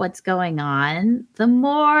about what's going on, the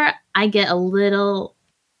more I get a little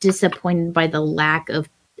disappointed by the lack of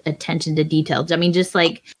attention to details. I mean, just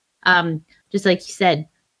like you said,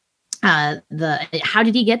 how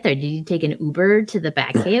did he get there? Did he take an Uber to the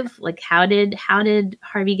Batcave? Like, how did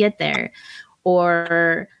Harvey get there?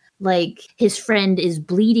 Or like his friend is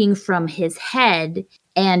bleeding from his head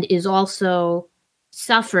and is also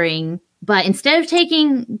suffering, but instead of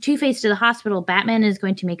taking Two-Face to the hospital, Batman is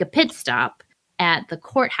going to make a pit stop at the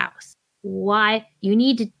courthouse. Why? You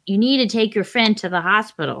need to take your friend to the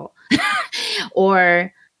hospital.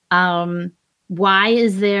 Or why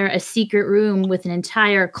is there a secret room with an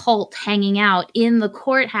entire cult hanging out in the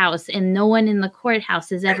courthouse and no one in the courthouse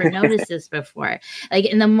has ever noticed this before? Like,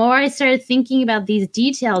 and the more I started thinking about these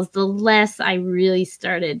details, the less I really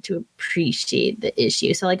started to appreciate the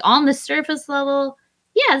issue. So like on the surface level,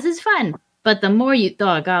 yeah, this is fun. But the more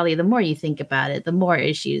the more you think about it, the more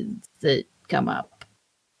issues that come up.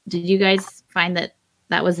 Did you guys find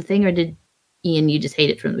that was a thing, or did Ian, you just hate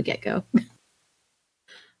it from the get-go?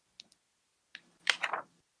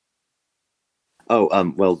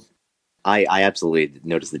 Well, I absolutely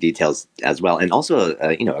noticed the details as well, and also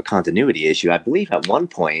a continuity issue. I believe at one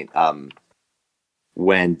point,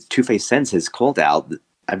 when Two-Face sends his cult out,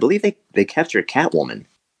 I believe they capture Catwoman.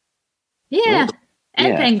 Yeah,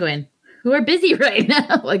 and Penguin, who are busy right now.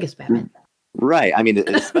 Well, I guess Batman. Right. I mean,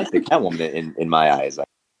 especially Catwoman in my eyes.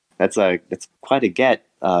 That's quite a get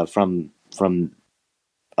from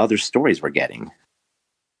other stories we're getting.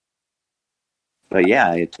 But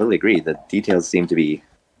yeah, I totally agree. The details seem to be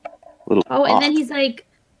a little off. And then he's like,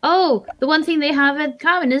 the one thing they have in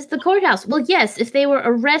common is the courthouse. Well, yes, if they were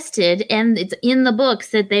arrested and it's in the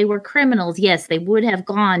books that they were criminals, yes, they would have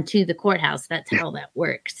gone to the courthouse. That's how that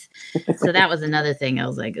works. So that was another thing. I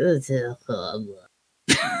was like,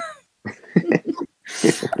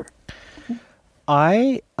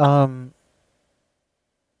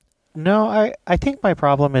 No, I think my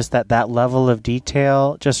problem is that level of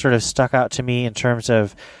detail just sort of stuck out to me in terms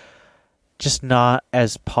of just not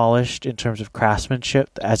as polished in terms of craftsmanship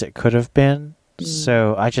as it could have been.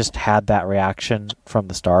 So I just had that reaction from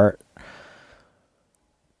the start.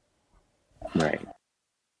 Right.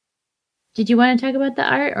 Did you want to talk about the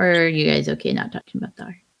art, or are you guys okay not talking about the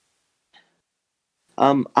art?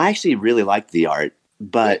 I actually really liked the art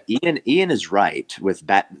But Ian is right with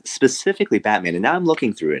specifically Batman, and now I'm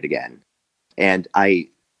looking through it again, and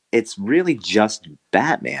it's really just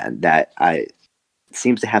Batman that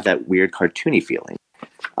seems to have that weird cartoony feeling.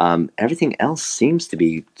 Everything else seems to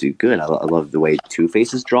be good. I love the way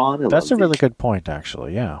Two-Face is drawn. That's a really good point,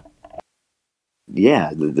 actually. Yeah.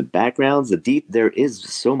 Yeah, the backgrounds, there is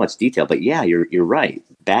so much detail, but yeah, you're right.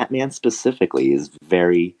 Batman specifically is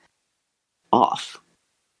very off.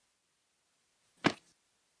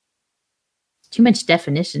 Too much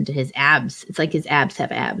definition to his abs. It's like his abs have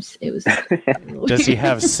abs. It was. Does he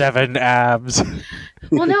have 7 abs?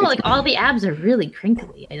 Well, no, like all the abs are really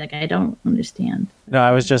crinkly. I don't understand. No,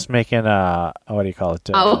 I was just making what do you call it?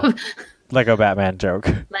 Lego Batman joke.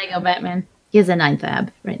 Lego Batman. He has a 9th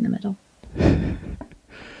ab right in the middle.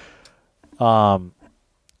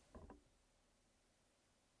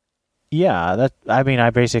 Yeah, I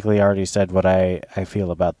basically already said what I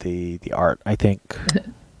feel about the art, I think.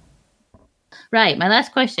 Right. My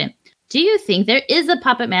last question. Do you think there is a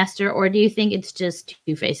puppet master, or do you think it's just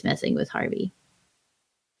Two-Face messing with Harvey?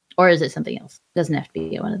 Or is it something else? Doesn't have to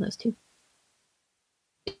be one of those two.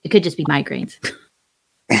 It could just be migraines.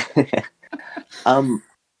 It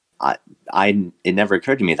never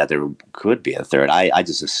occurred to me that there could be a third. I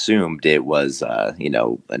just assumed it was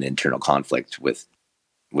an internal conflict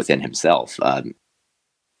within himself.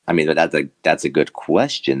 That's a good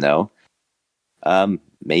question though.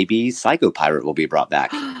 Maybe Psycho Pirate will be brought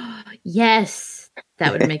back. Yes,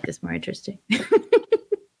 that would make this more interesting.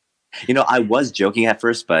 I was joking at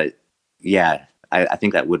first, but yeah, I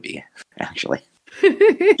think that would be actually.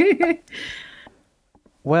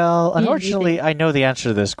 Well, unfortunately, I know the answer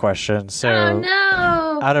to this question, so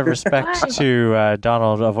out of respect to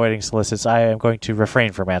Donald avoiding solicits, I am going to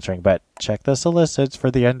refrain from answering, but check the solicits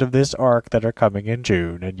for the end of this arc that are coming in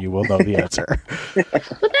June, and you will know the answer. But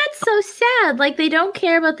that's so sad. Like, they don't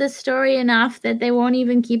care about this story enough that they won't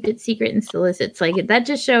even keep it secret in solicits. Like, that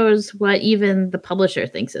just shows what even the publisher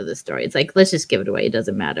thinks of this story. It's like, let's just give it away. It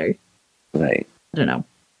doesn't matter. Right. I don't know.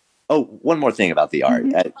 Oh, one more thing about the art.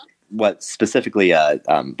 What specifically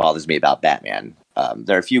bothers me about Batman,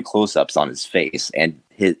 there are a few close-ups on his face, and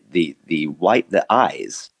the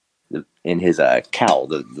eyes in his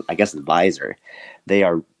cowl, I guess the visor, they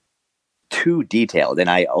are too detailed, and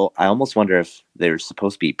I almost wonder if there's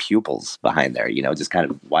supposed to be pupils behind there, just kind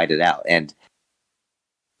of whited out. And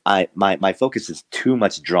my focus is too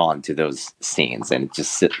much drawn to those scenes, and it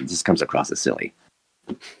just comes across as silly.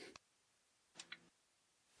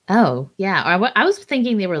 Oh, yeah. I was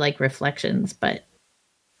thinking they were like reflections, but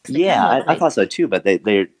yeah, I thought so too. But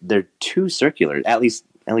they're too circular, at least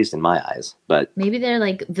in my eyes. But maybe they're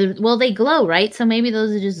like they glow, right? So maybe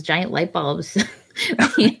those are just giant light bulbs.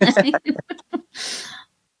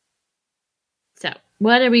 So,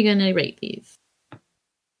 what are we going to rate these?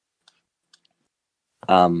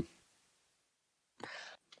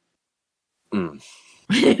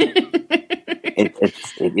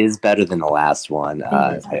 It is better than the last one.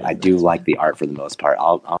 I do like the art for the most part.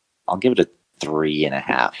 I'll give it a 3.5.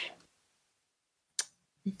 I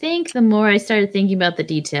think the more I started thinking about the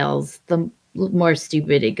details, the more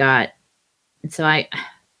stupid it got. And so a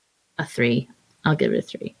 3. I'll give it a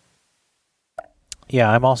 3. Yeah,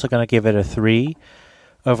 I'm also going to give it a 3.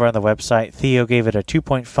 Over on the website, Theo gave it a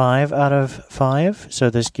 2.5 out of 5. So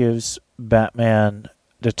this gives Batman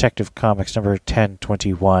Detective Comics number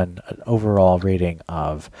 1021 an overall rating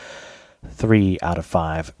of 3 out of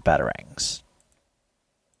 5 Batarangs.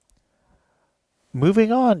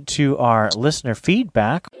 Moving on to our listener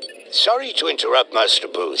feedback. Sorry to interrupt, Master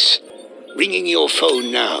Booth. Ringing your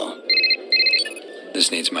phone now. This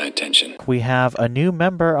needs my attention. We have a new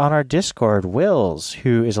member on our Discord, Wills,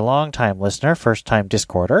 who is a long-time listener, first-time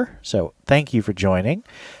Discorder. So thank you for joining.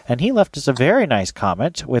 And he left us a very nice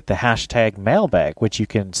comment with the hashtag mailbag, which you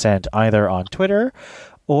can send either on Twitter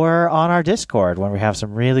or on our Discord when we have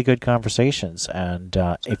some really good conversations. And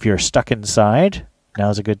if you're stuck inside,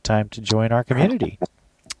 now's a good time to join our community.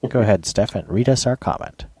 Go ahead, Stefan, read us our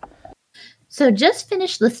comment. So just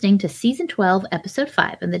finished listening to Season 12, Episode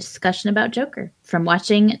 5, and the discussion about Joker. From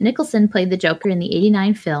watching Nicholson play the Joker in the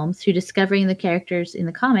 89 film through discovering the characters in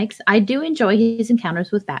the comics, I do enjoy his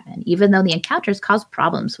encounters with Batman, even though the encounters cause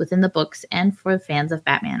problems within the books and for fans of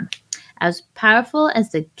Batman. As powerful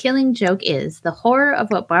as the Killing Joke is, the horror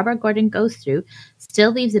of what Barbara Gordon goes through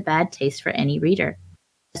still leaves a bad taste for any reader.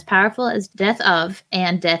 As powerful as Death of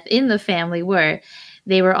and Death in the Family were,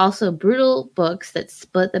 they were also brutal books that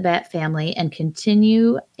split the Bat family and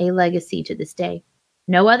continue a legacy to this day.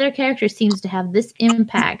 No other character seems to have this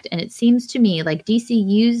impact, and it seems to me like DC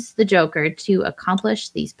used the Joker to accomplish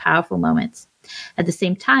these powerful moments. At the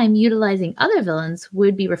same time, utilizing other villains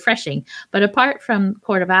would be refreshing, but apart from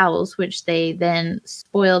Court of Owls, which they then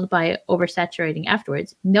spoiled by oversaturating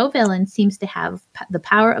afterwards, no villain seems to have the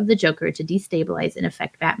power of the Joker to destabilize and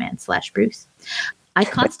affect Batman/Bruce. I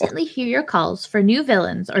constantly hear your calls for new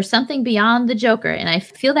villains or something beyond the Joker, and I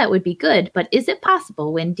feel that would be good, but is it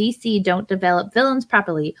possible when DC don't develop villains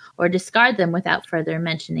properly or discard them without further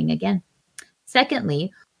mentioning again?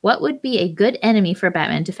 Secondly, what would be a good enemy for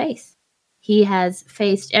Batman to face? He has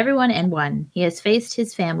faced everyone and won. He has faced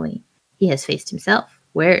his family. He has faced himself.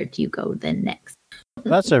 Where do you go then next?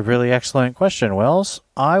 That's a really excellent question, Wells.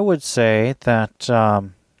 I would say that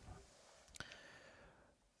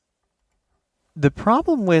the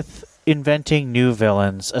problem with inventing new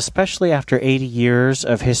villains, especially after 80 years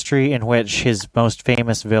of history in which his most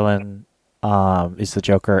famous villain is the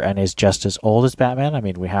Joker and is just as old as Batman. I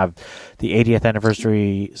mean, we have the 80th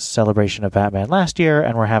anniversary celebration of Batman last year,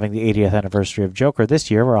 and we're having the 80th anniversary of Joker this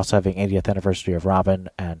year. We're also having 80th anniversary of Robin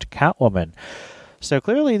and Catwoman. So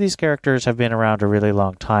clearly these characters have been around a really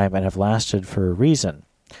long time and have lasted for a reason.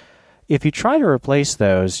 If you try to replace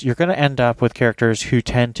those, you're going to end up with characters who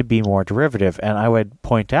tend to be more derivative. And I would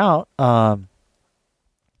point out the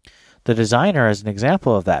designer as an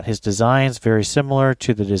example of that. His design's very similar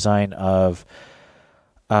to the design of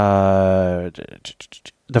The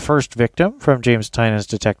First Victim from James Tynion's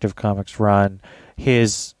Detective Comics run.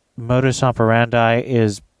 His modus operandi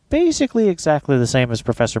is basically exactly the same as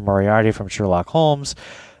Professor Moriarty from Sherlock Holmes.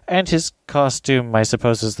 And his costume, I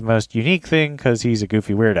suppose, is the most unique thing because he's a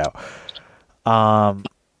goofy weirdo.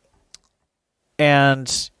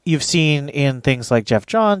 And you've seen in things like Jeff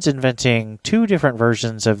Johns inventing 2 different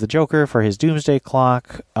versions of the Joker for his Doomsday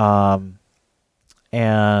Clock. And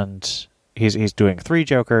he's doing 3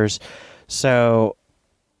 Jokers. So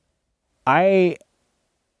I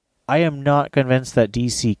am not convinced that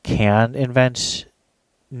DC can invent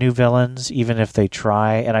new villains, even if they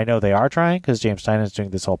try. And I know they are trying because James Tynion is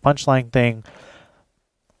doing this whole Punchline thing.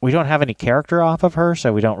 We don't have any character off of her,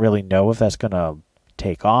 so we don't really know if that's going to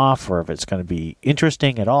take off or if it's going to be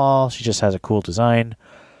interesting at all. She just has a cool design.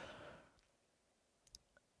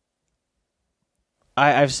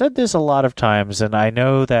 I've said this a lot of times, and I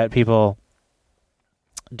know that people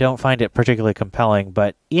don't find it particularly compelling,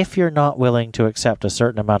 but if you're not willing to accept a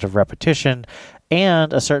certain amount of repetition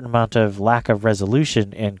and a certain amount of lack of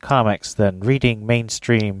resolution in comics, then reading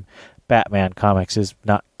mainstream Batman comics is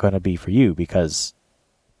not going to be for you, because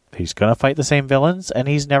he's going to fight the same villains and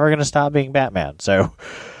he's never going to stop being Batman. So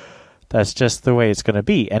that's just the way it's going to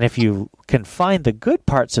be. And if you can find the good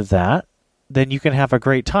parts of that, then you can have a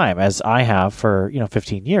great time, as I have for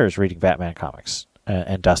 15 years reading Batman comics,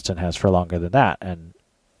 and Dustin has for longer than that, and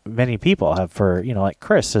many people have for like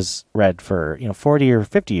Chris has read for 40 or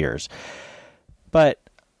 50 years. But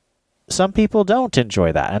some people don't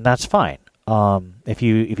enjoy that, and that's fine. If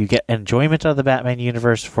you get enjoyment out of the Batman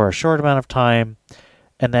universe for a short amount of time,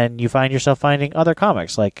 and then you find yourself finding other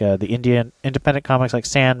comics like the independent comics like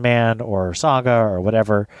Sandman or Saga or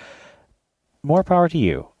whatever, more power to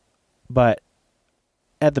you. But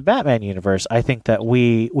at the Batman universe, I think that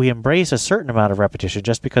we embrace a certain amount of repetition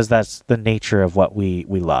just because that's the nature of what we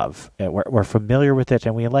love. We're familiar with it,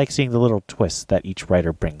 and we like seeing the little twists that each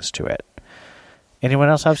writer brings to it. Anyone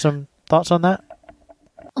else have some thoughts on that?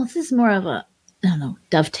 Well, this is more of a,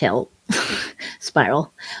 dovetail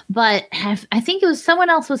spiral. But I think it was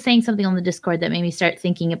someone else was saying something on the Discord that made me start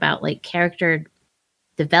thinking about like character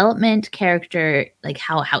development, character, like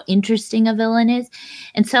how interesting a villain is.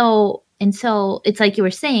 And so it's like you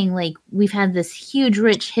were saying, like we've had this huge,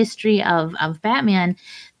 rich history of Batman,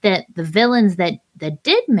 that the villains that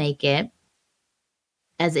did make it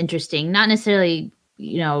as interesting, not necessarily,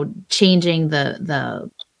 changing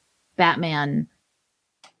the Batman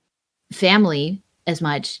family as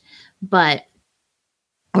much, but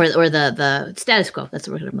or the status quo, that's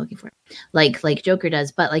the word I'm looking for, like Joker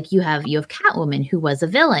does. But like you have Catwoman, who was a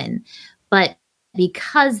villain, but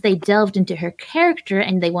because they delved into her character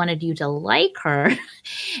and they wanted you to like her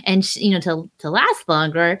and to last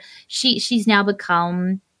longer, she's now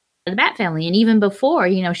become the Bat family. And even before,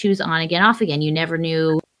 she was on again, off again. You never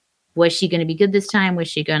knew, was she going to be good this time? Was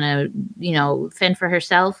she going to fend for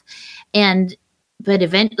herself? But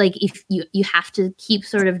if you have to keep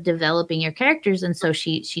sort of developing your characters, and so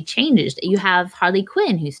she changes. You have Harley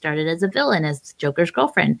Quinn, who started as a villain, as Joker's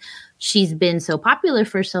girlfriend. She's been so popular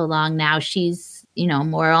for so long. Now she's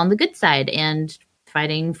more on the good side and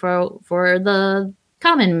fighting for the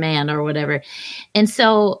common man or whatever. And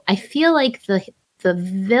so I feel like the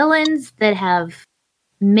villains that have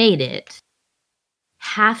made it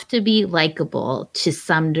have to be likable to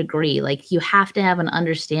some degree. Like, you have to have an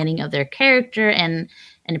understanding of their character and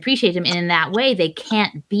appreciate them. And in that way, they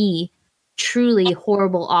can't be truly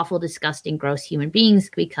horrible, awful, disgusting, gross human beings,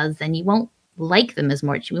 because then you won't like them as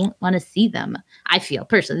much. You won't want to see them. I feel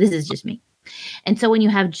personally, this is just me. And so when you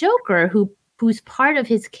have Joker, whose part of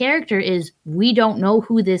his character is, we don't know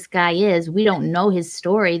who this guy is. We don't know his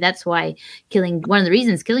story. That's why one of the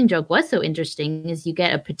reasons Killing Joke was so interesting is you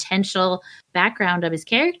get a potential background of his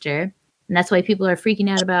character. And that's why people are freaking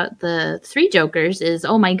out about the 3 Jokers is,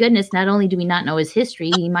 oh my goodness, not only do we not know his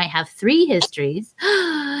history, he might have 3 histories,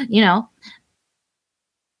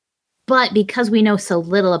 But because we know so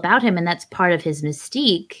little about him, and that's part of his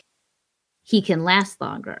mystique, he can last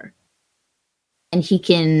longer. And he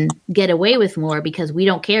can get away with more because we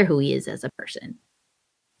don't care who he is as a person.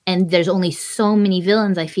 And there's only so many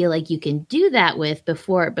villains I feel like you can do that with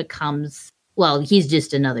before it becomes, well, he's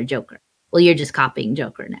just another Joker. Well, you're just copying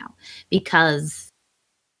Joker now. Because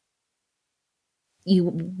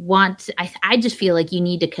you want, I just feel like you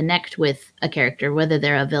need to connect with a character, whether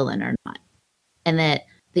they're a villain or not. And that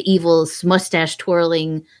the evil, mustache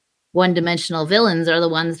twirling, one-dimensional villains are the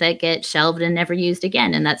ones that get shelved and never used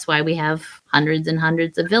again. And that's why we have hundreds and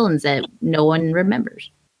hundreds of villains that no one remembers.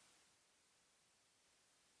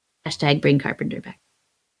 Hashtag bring Carpenter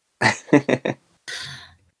back.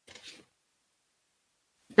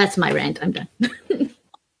 That's my rant. I'm done.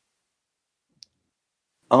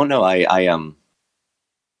 Oh no, I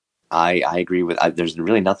agree with. There's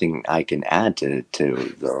really nothing I can add to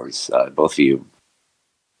those both of you.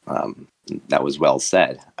 That was well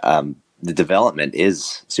said. The development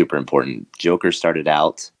is super important. Joker started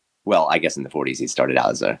out, well, I guess in the 40s he started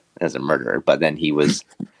out as a murderer, but then he was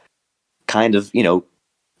kind of,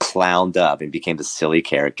 clowned up and became the silly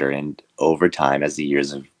character. And over time, as the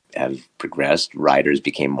years have progressed, writers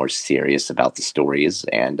became more serious about the stories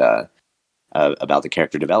and about the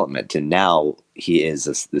character development. And now he is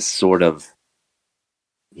this sort of,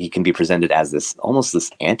 he can be presented as this almost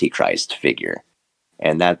this Antichrist figure.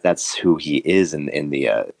 And that's who he is in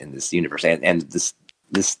this universe. And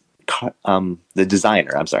the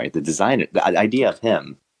designer, the idea of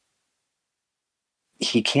him,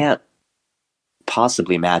 he can't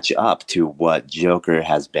possibly match up to what Joker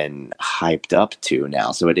has been hyped up to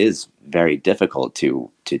now. So it is very difficult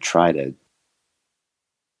to try to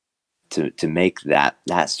make that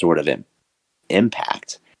sort of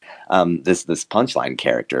impact. This Punchline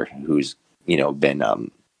character who's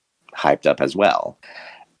been hyped up as well.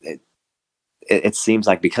 It seems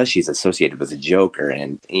like because she's associated with the Joker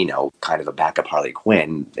and kind of a backup Harley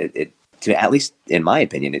Quinn, it at least in my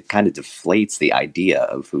opinion, it kind of deflates the idea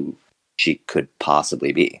of who she could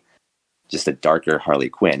possibly be. Just a darker Harley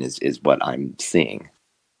Quinn is what I'm seeing.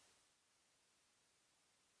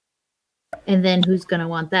 And then who's going to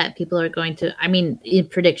want that? People are going to, in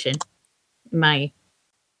prediction, my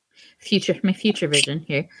future vision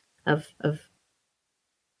here of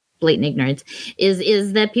blatant ignorance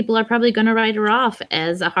is that people are probably going to write her off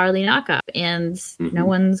as a Harley knockoff, and no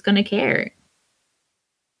one's going to care.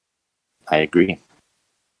 I agree.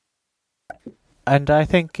 And I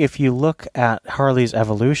think if you look at Harley's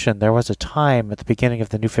evolution, there was a time at the beginning of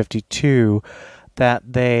the New 52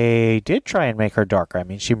 that they did try and make her darker. I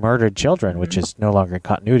mean, she murdered children, which is no longer in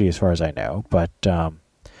continuity as far as I know, but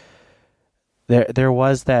there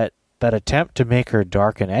was that attempt to make her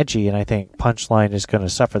dark and edgy, and I think Punchline is going to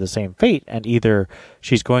suffer the same fate, and either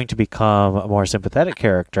she's going to become a more sympathetic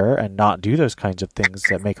character and not do those kinds of things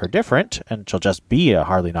that make her different, and she'll just be a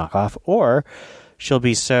Harley knockoff, or she'll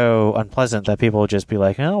be so unpleasant that people will just be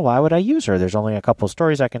like, oh, why would I use her? There's only a couple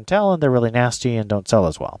stories I can tell, and they're really nasty and don't sell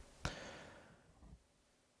as well.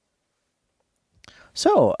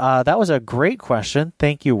 So, that was a great question.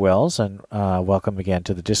 Thank you, Wills, and welcome again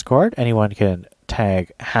to the Discord. Anyone can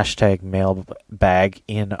tag #mailbag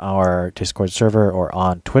in our Discord server or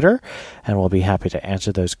on Twitter, and we'll be happy to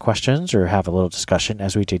answer those questions or have a little discussion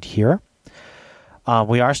as we did here.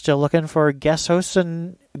 We are still looking for guest hosts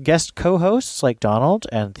and guest co-hosts like Donald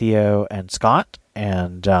and Theo and Scott,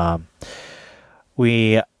 and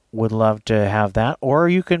we would love to have that. Or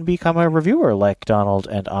you can become a reviewer like Donald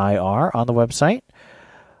and I are on the website.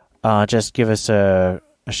 Just give us a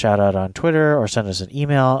shout out on Twitter or send us an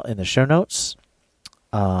email in the show notes.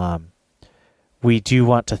 We do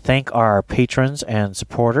want to thank our patrons and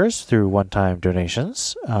supporters through one-time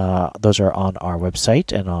donations. Those are on our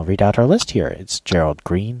website, and I'll read out our list here. It's Gerald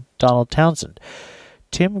Green, Donald Townsend,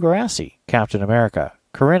 Tim Grassi, Captain America,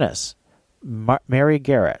 Corinus, Mary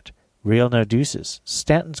Garrett, Real No Deuces,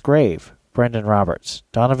 Stanton's Grave, Brendan Roberts,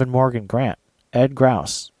 Donovan Morgan Grant, Ed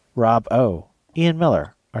Grouse, Rob O., Ian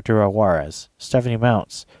Miller, Arturo Juarez, Stephanie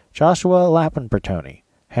Mounts, Joshua Lappin-Bertoni,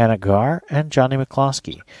 Hannah Garr, and Johnny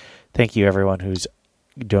McCloskey. Thank you, everyone who's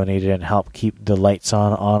donated and helped keep the lights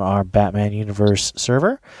on our Batman Universe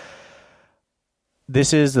server.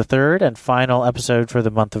 This is the third and final episode for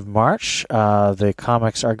the month of March. The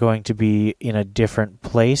comics are going to be in a different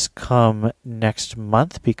place come next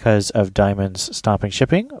month because of Diamond's stopping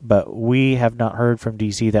shipping, but we have not heard from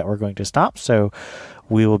DC that we're going to stop, so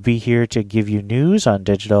we will be here to give you news on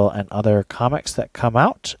digital and other comics that come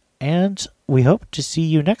out, and we hope to see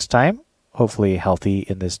you next time, hopefully healthy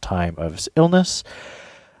in this time of illness.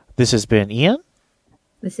 This has been Ian.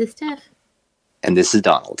 This is Steph. And this is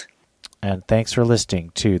Donald. And thanks for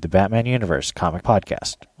listening to the Batman Universe Comic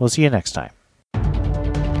Podcast. We'll see you next time.